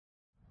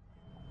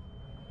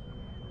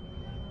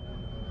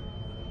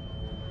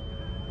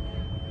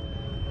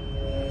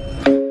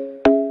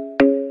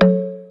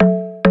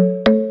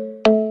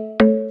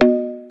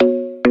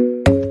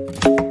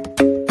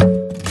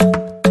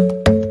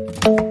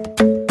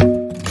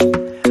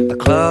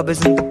club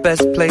isn't the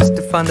best place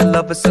to find a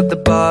lover, so the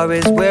bar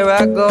is where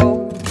I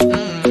go.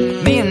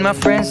 Me and my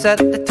friends at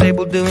the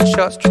table doing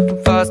shots, tripping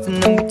fast,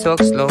 and then we talk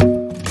slow.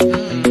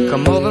 And you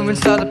come over and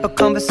start up a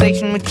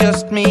conversation with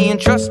just me,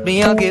 and trust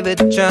me, I'll give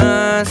it a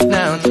chance.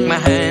 Now take my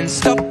hand,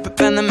 stop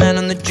it, and the man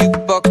on the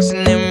jukebox,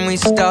 and then we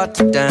start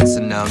to dance.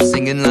 And now I'm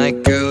singing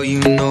like, girl, you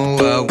know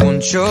I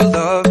want your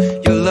love.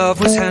 Your love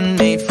was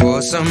handmade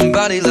for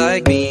somebody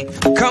like me.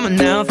 Come on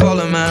now,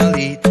 follow my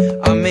lead.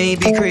 I may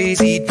be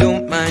crazy,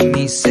 don't mind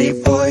me. Say,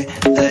 boy,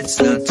 let's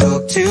not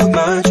talk too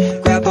much.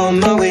 Grab on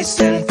my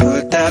waist and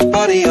put that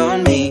body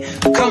on me.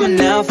 Come on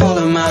now,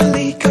 follow my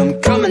lead.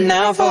 Come on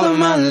now, follow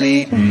my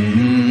lead.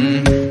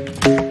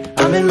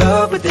 I'm in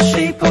love with the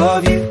shape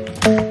of you.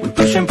 We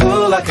push and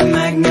pull like a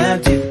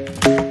magnet do.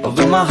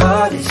 Although my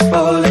heart is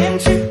falling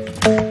too,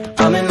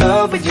 I'm in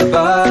love with your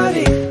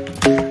body.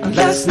 And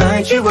last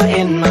night you were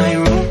in my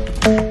room,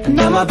 and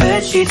now my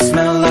bedsheets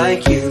smell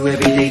like you.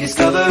 Every day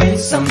discovering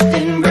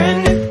something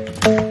brand new.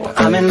 Well,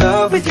 I'm in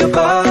love with your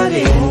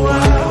body.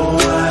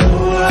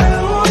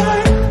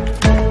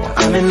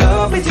 I'm in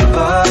love with your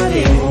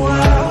body.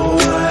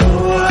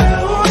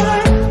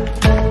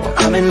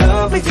 I'm in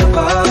love with your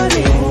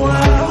body.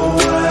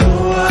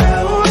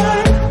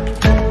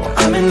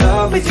 I'm in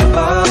love with your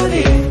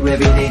body.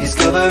 Every day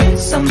discovering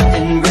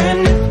something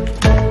brand new.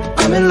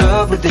 I'm in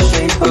love with the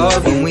shape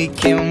of you. When we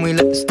came, we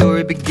let the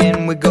story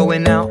begin. We're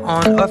going out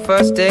on our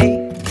first date.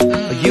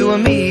 You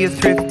and me are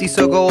thrifty,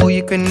 so go all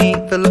you can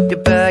eat. Fill up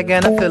your bag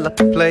and I fill up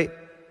the plate.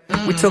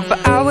 We talk for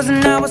hours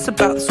and hours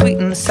about the sweet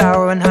and the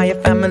sour, and how your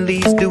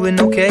family's doing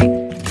okay.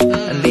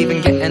 And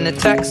leaving, getting a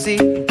taxi,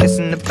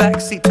 kissing the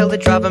backseat, tell the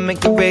driver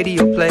make the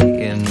radio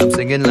play. And I'm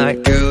singing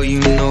like, girl,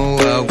 you know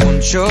I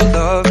want your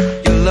love.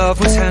 Your love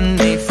was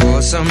handmade for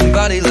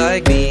somebody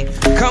like me.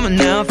 Come on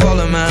now,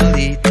 follow my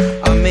lead.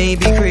 I may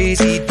be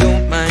crazy,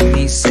 don't mind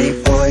me. Say,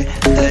 boy,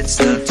 let's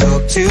not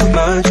talk too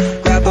much.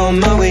 Grab on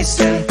my waist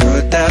and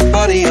put that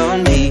body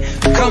on me.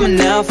 Come on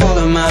now,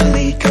 follow my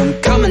lead.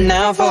 Come on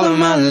now, follow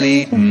my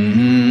lead.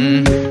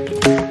 I'm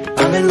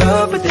in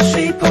love with the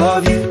shape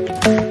of you.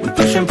 We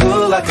push and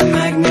pull like a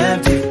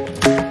magnet do.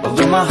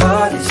 Although my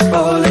heart is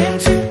falling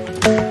too,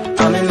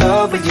 I'm in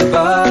love with your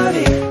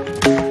body.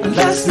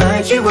 Last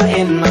night you were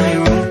in my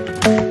room,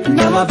 and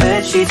now my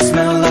bedsheets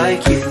smell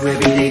like you. Every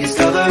day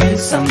discovering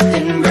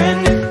something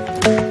brand new.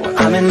 Well,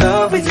 I'm in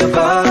love with your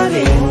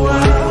body.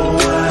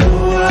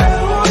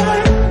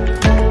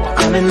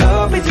 I'm in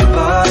love with your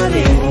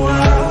body.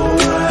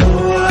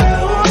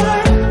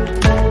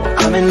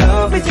 I'm in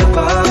love with your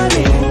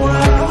body.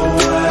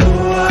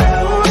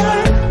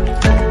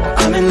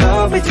 I'm in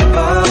love with your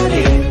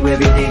body. Every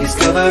day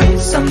discovering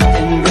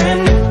something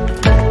brand new.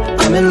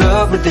 I'm in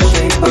love with the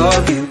shape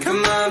of you.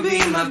 Come on,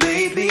 be my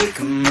baby,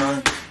 come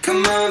on.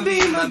 Come on,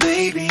 be my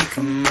baby,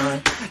 come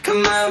on.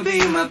 Come on,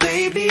 be my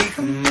baby,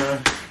 come on.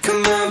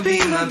 Come on,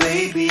 be my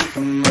baby,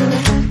 come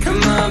on.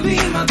 Come on, be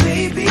my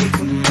baby,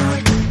 come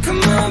on.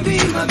 Come on, be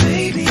my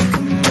baby,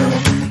 come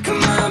on.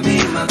 Come on,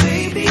 be my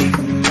baby,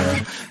 come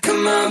on.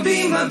 Come on,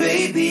 be my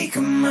baby,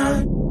 come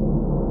on.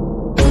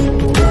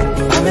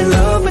 I'm in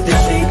love with the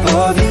shape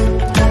of you.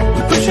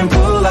 We push and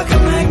pull like a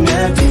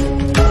magnet do.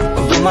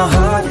 Although my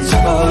heart is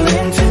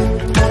falling too,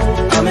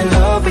 I'm in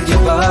love with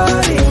your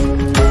body.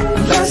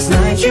 Last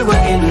night you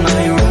were in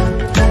my room,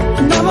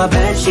 and now my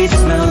bedsheets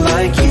smell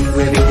like you.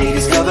 Every day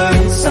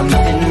discovering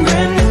something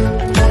brand new.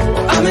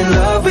 I'm in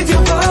love with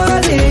your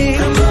body.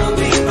 Come on,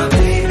 be my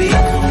baby,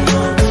 come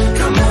on.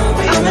 Come on,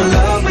 be I'm in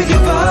love with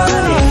your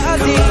body.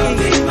 Come on,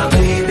 be my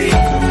baby,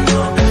 come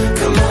on.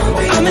 Come on,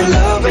 be I'm in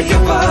love with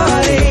your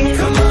body.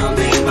 Come on,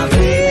 be my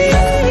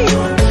baby, come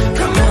on.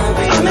 Come on,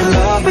 be I'm in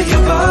love with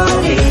your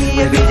body.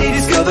 Every day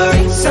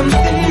discovering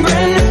something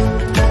brand new.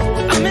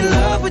 I'm in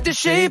love with the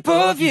shape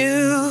of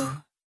you.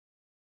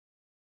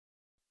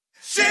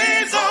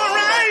 She's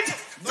alright,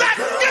 that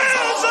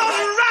girl's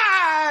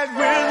alright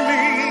with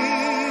me.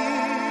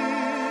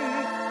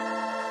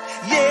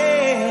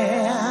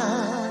 Yeah.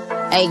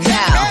 Hey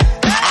girl,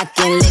 I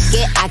can lick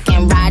it, I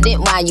can ride it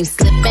while you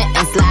slipping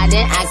and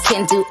sliding. I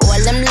can do all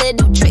them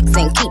little tricks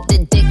and keep the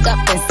dick up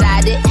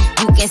inside it.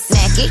 You can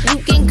smack it, you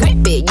can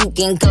grip it, you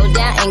can go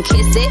down and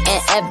kiss it.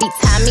 And every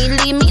time he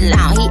leave me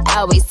alone, he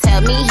always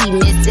tell me he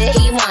miss it.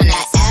 He wanna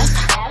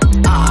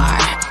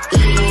F-R-E-A-K-F.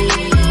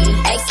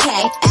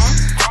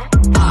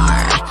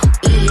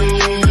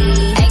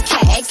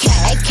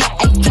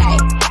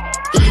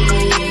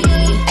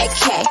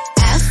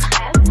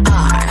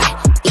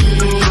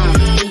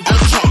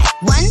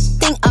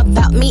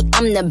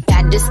 I'm the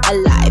baddest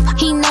alive.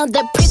 He know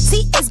the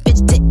prettiest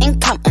bitch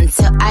didn't come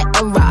until I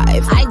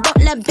arrive. I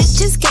don't let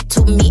bitches get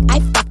to me, I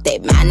fuck they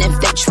man if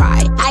they try.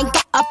 I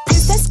got a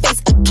princess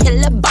face, a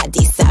killer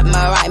body,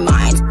 samurai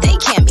mind. They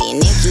can't be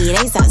Nikki,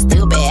 they so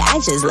stupid, I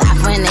just laugh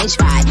when they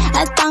try.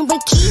 A thong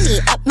bikini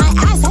up my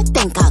ass, I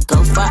think I'll go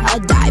for a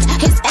dive.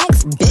 His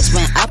ex-bitch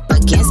went up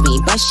against me,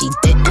 but she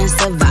didn't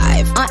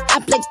survive. On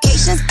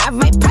applications, I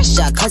write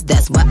pressure, cause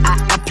that's what I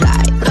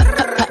apply.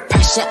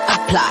 Pressure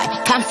apply,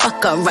 can't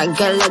fuck a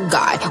regular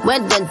guy.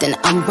 Wetter than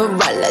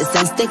umbrellas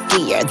and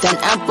stickier than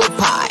apple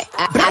pie.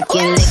 I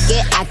can lick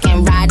it, I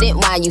can ride it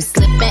while you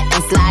slipping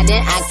and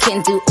sliding. I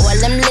can do all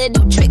them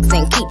little tricks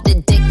and keep the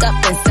dick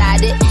up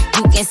inside it.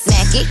 You can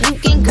smack it, you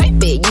can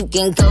grip it, you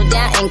can go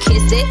down and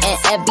kiss it. And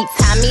every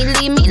time he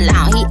leave me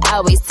alone, he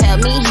always tell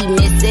me he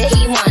miss it.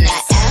 He wanna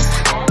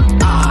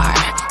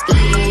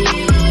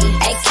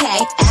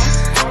F-R-E-A-K,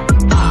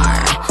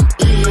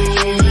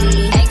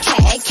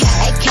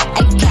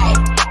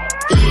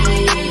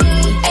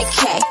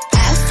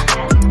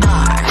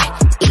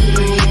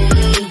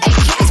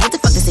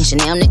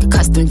 Chanel nigga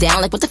custom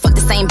down. Like what the fuck,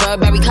 the same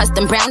Burberry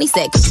custom brown. He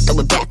said, could you throw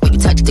it back when you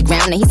touch the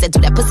ground? And he said,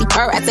 do that pussy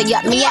purr. I said,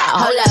 yup, me out.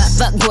 Hold up,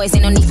 fuck boys,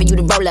 ain't no need for you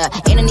to roll up.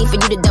 Ain't no need for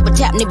you to double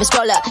tap, need to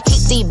scroll up.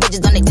 Keep these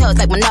bitches on their toes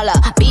like Manola.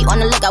 Be on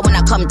the lookout when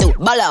I come through,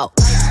 bolo.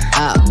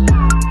 Oh,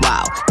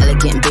 wow,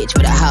 elegant bitch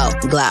with a hoe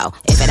glow.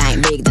 If it ain't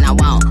big, then I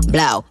won't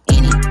blow.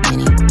 Any,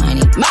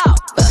 money, more.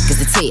 Fuck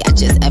is the T, I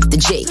just F the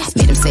G.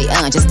 Made him say,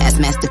 just ask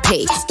Master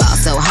P. Ball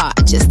so hard,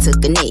 I just took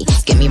a knee.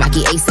 Give me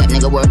Rocky ASAP,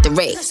 nigga, worth the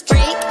rate.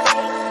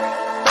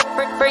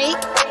 Freak,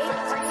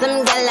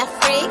 some gala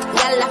freak,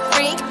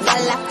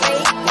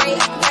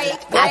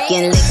 I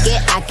can lick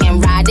it, I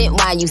can ride it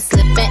while you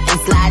slipping and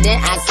sliding.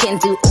 I can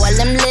do all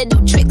them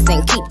little tricks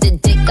and keep the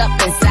dick up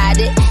inside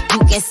it. You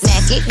can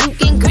smack it, you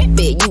can grip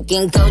it, you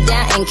can go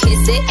down and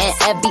kiss it. And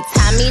every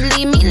time he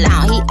leave me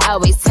alone, he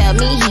always tell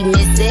me he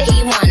miss it.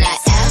 He wanna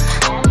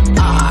F-R-E-A-K,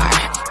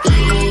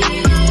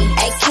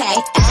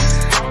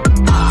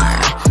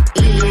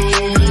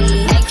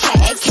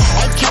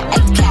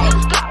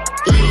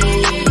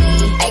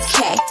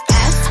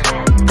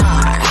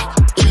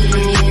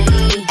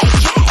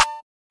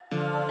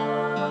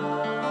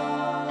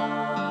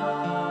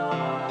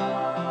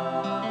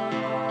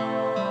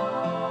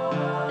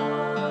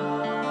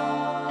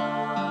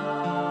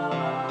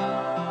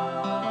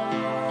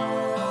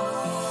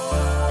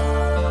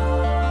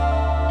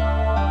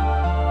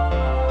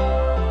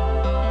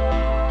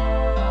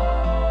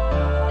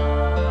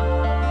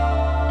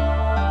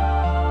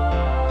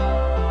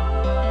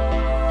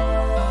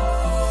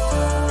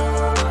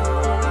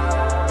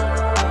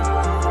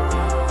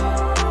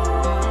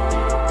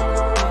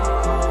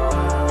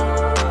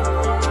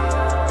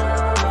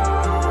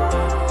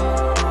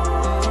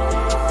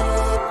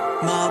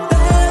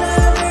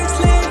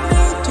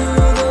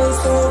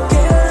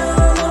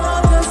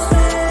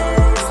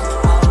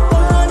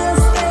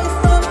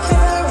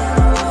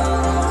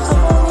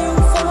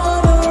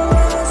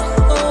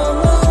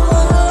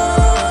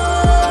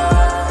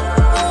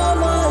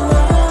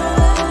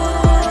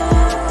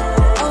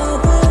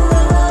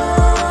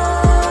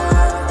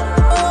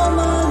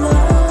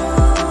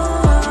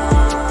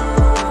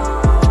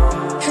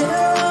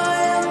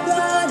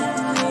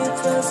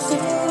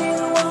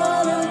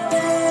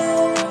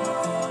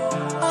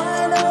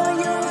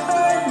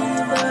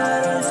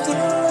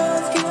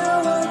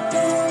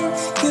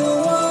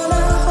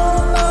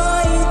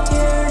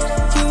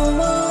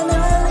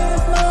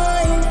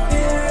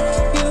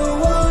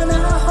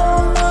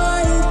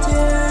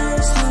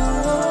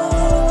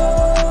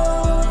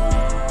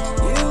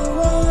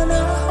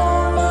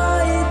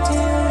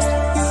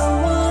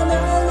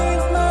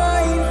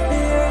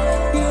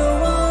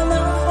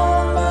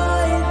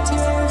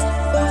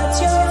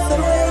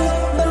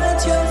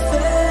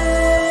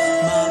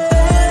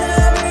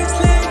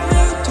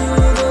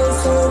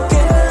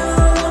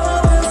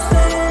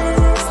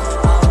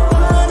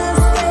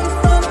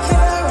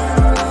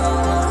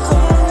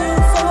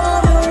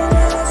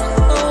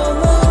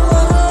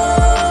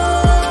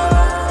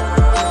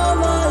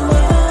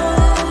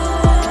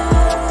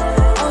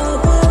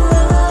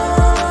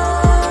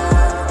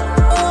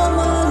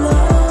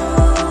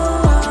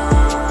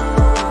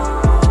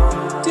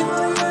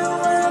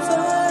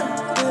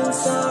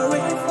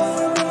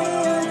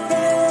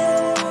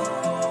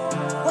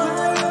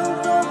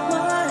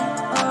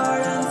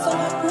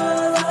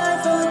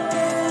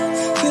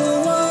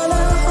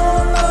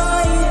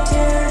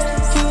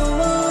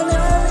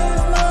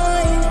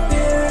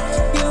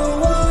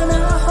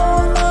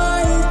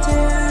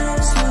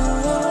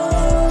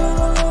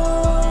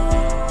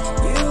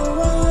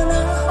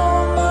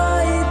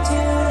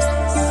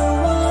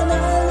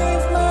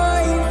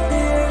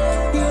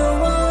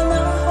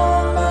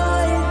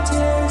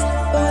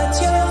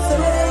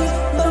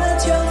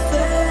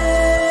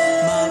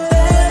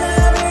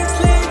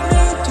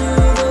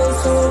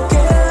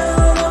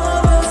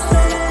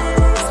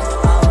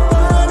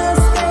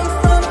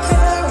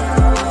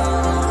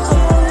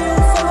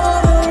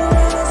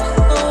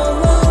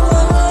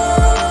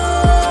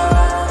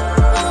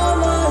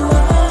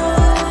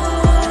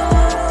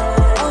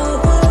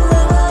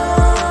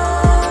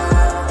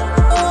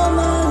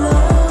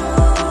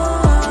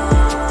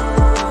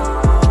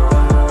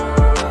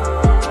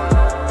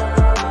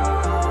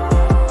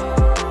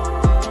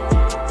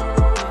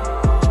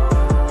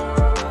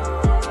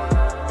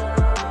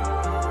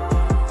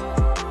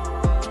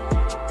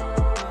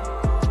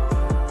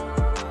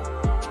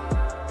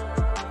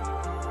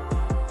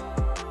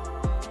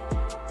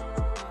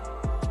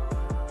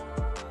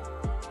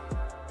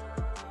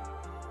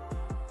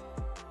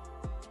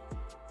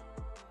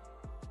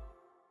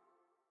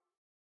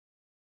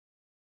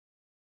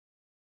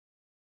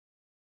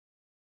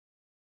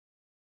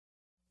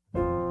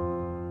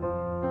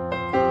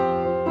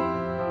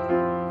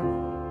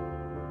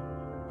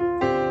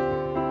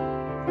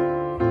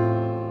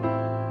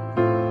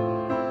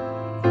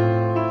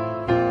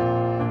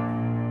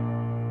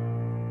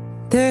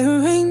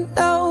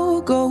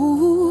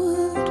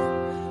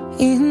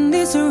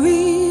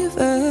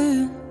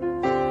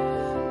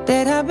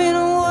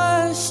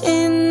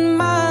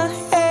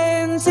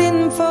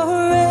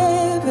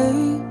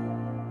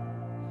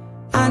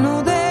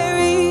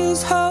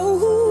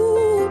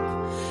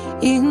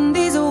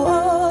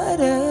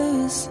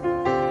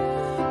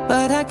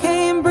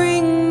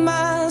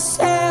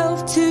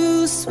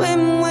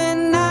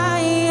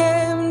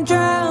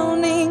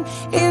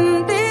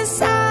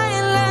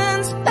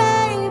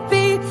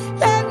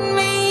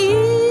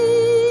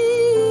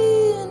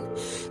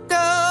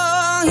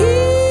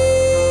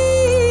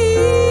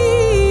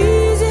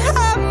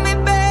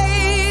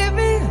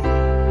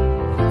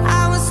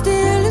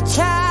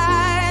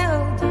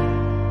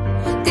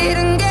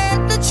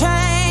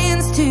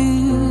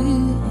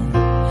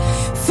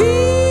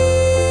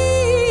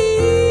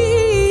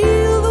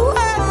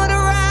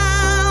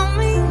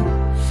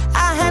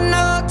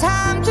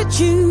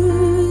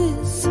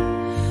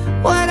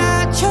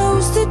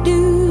 to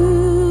do.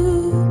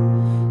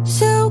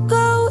 So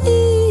go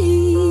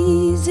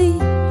easy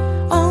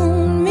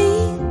on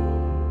me.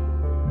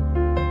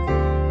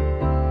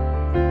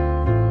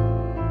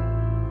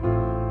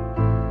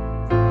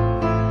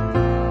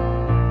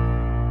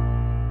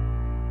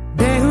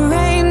 There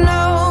ain't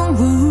no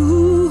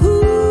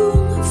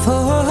room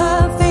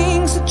for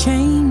things to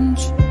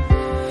change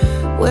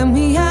when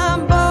we are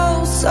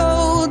both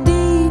so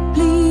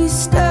deeply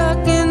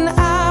stuck in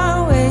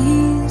our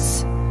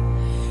ways.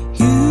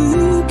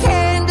 You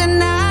can't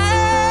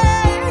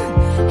deny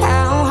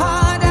how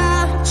hard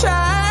I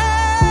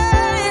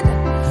tried.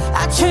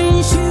 I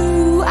changed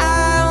who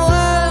I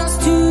was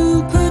to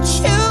put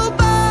you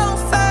both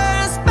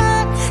first,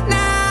 but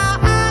now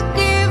I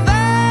give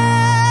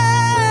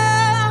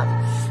up.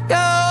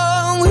 Go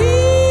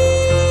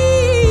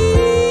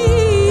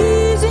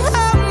easy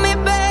on me,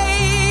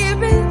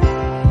 baby.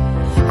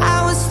 I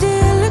was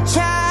still a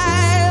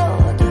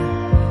child,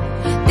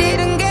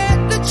 didn't get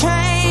the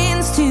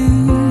chance to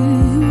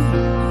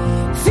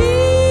feel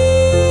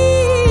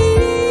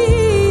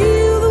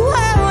the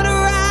world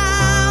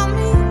around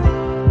me.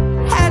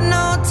 Had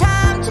no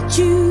time to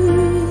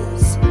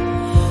choose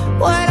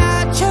what I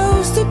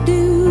chose to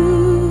do.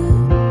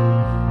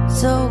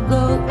 So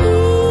go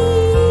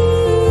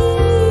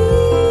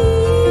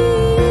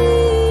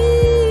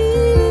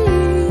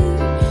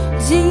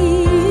easy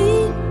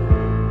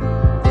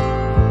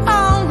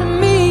on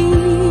me.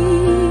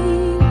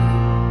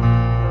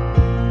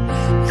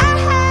 I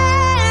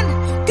had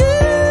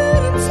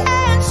good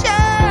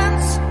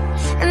intentions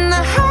and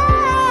the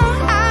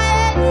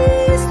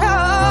highest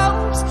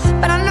hopes,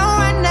 but I know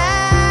right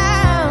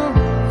now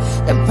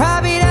that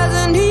probably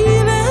doesn't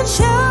even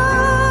show.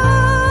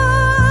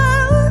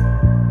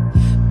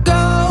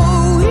 Go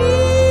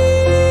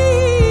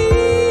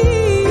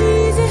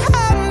easy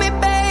on me,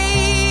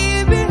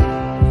 baby.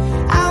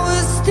 I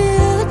was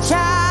still a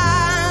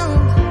child,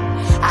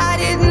 I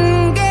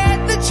didn't get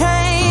the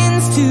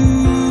chance to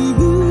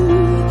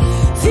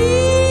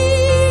feel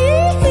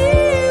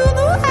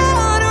the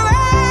world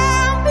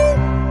around me.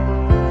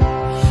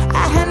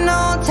 I had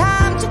no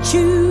time to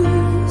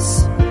choose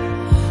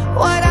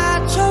what I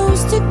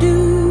chose to do.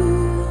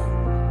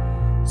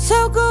 So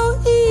go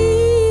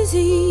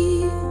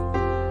easy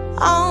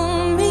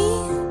on me.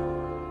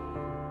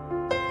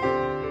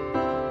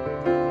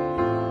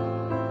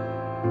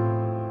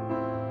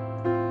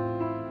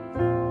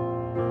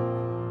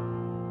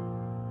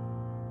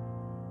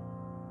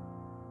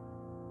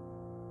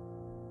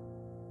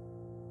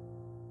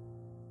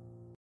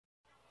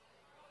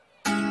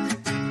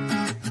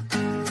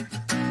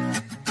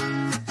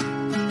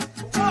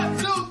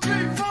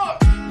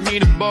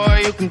 Need a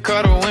boy you can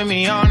cuddle with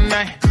me all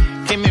night.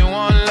 Give me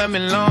one, let me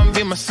long,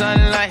 be my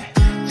sunlight.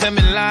 Tell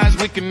me lies,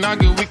 we can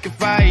argue, we can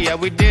fight. Yeah,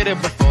 we did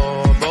it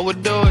before, but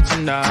we'll do it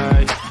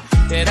tonight.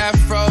 Yeah, that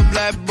fro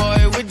black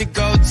boy with the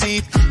gold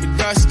teeth, your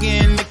dark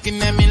skin looking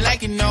at me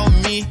like you know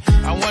me.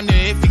 I wonder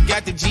if you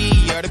got the G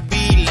or the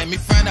B. Let me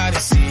find out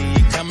and see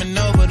you coming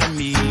over to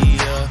me.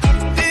 Yeah.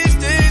 These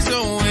days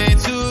are way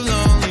too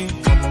lonely.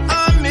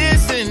 I'm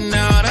missing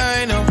out,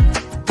 I know.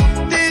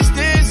 These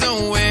days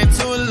are way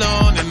too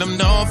long, and I'm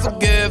not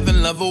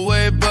forgiving, love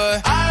away,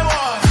 but I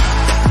want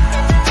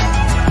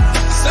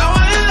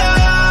someone to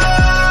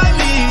love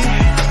me.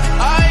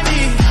 I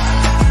need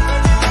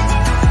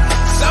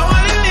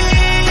someone who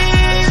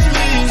needs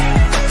me,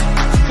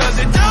 'cause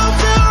it don't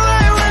feel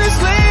right when it's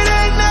late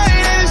at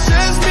night and it's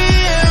just me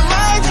and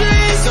my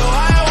dreams. So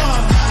I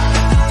want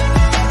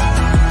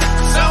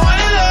someone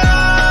to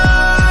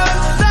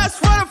love. That's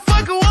what I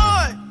fucking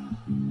want.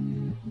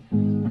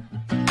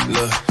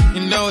 Look,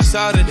 you know it's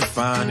hard to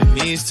define in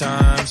these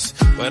times,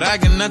 but I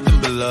got nothing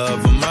but love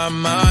on my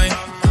mind.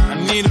 I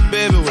need a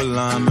baby while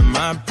I'm in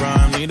my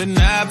prime. Need an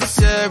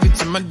adversary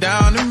to my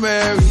down and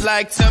weary.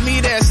 Like, tell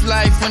me that's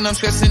life when I'm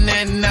stressing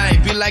at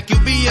night. Be like,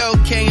 you'll be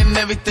okay and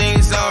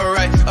everything's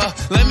alright.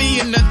 Let me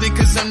in nothing,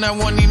 'cause I'm not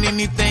wanting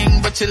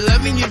anything but your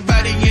love in your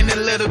body and a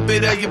little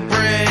bit of your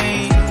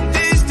brain.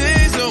 These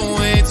days are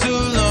way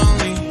too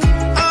lonely.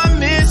 I'm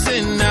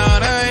missing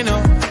out, I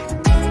know.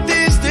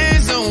 These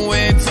days are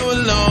way too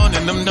long,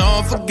 and I'm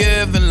not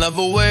forgiving, love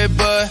away,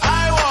 but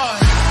I want